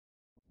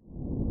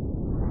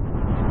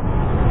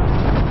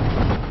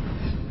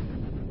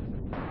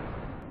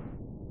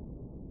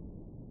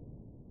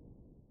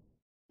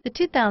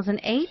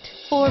2008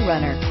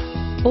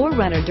 4Runner.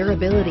 4Runner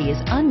durability is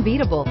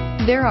unbeatable.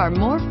 There are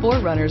more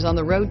 4Runners on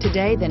the road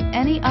today than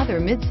any other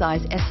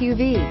midsize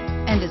SUV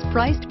and is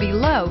priced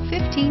below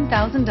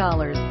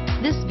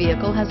 $15,000. This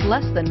vehicle has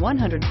less than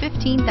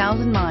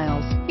 115,000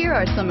 miles. Here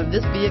are some of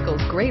this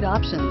vehicle's great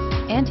options: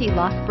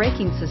 anti-lock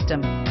braking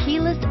system,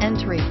 keyless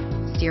entry,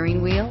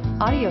 steering wheel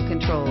audio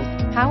controls,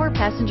 power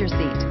passenger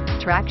seat,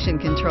 traction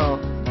control,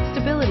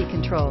 stability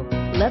control,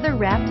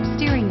 leather-wrapped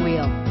steering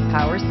wheel,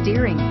 power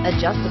steering,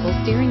 adjustable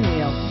steering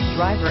wheel,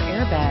 driver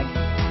airbag.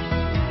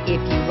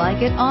 If you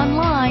like it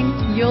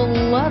online, you'll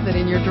love it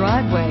in your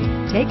driveway.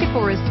 Take it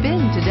for a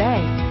spin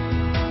today.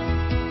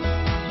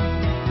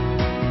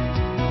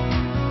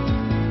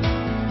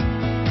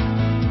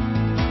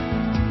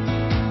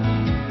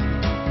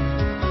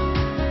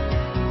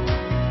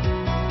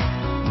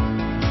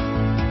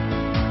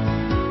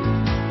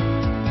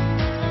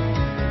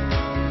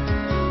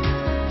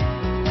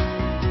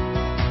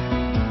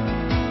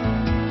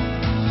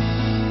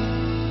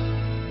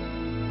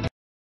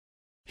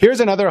 Here's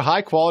another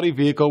high-quality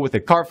vehicle with a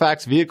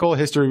Carfax Vehicle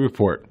History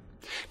Report.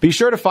 Be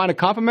sure to find a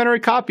complimentary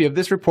copy of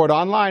this report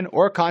online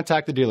or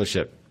contact the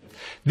dealership.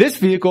 This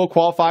vehicle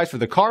qualifies for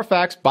the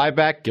Carfax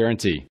Buyback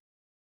Guarantee.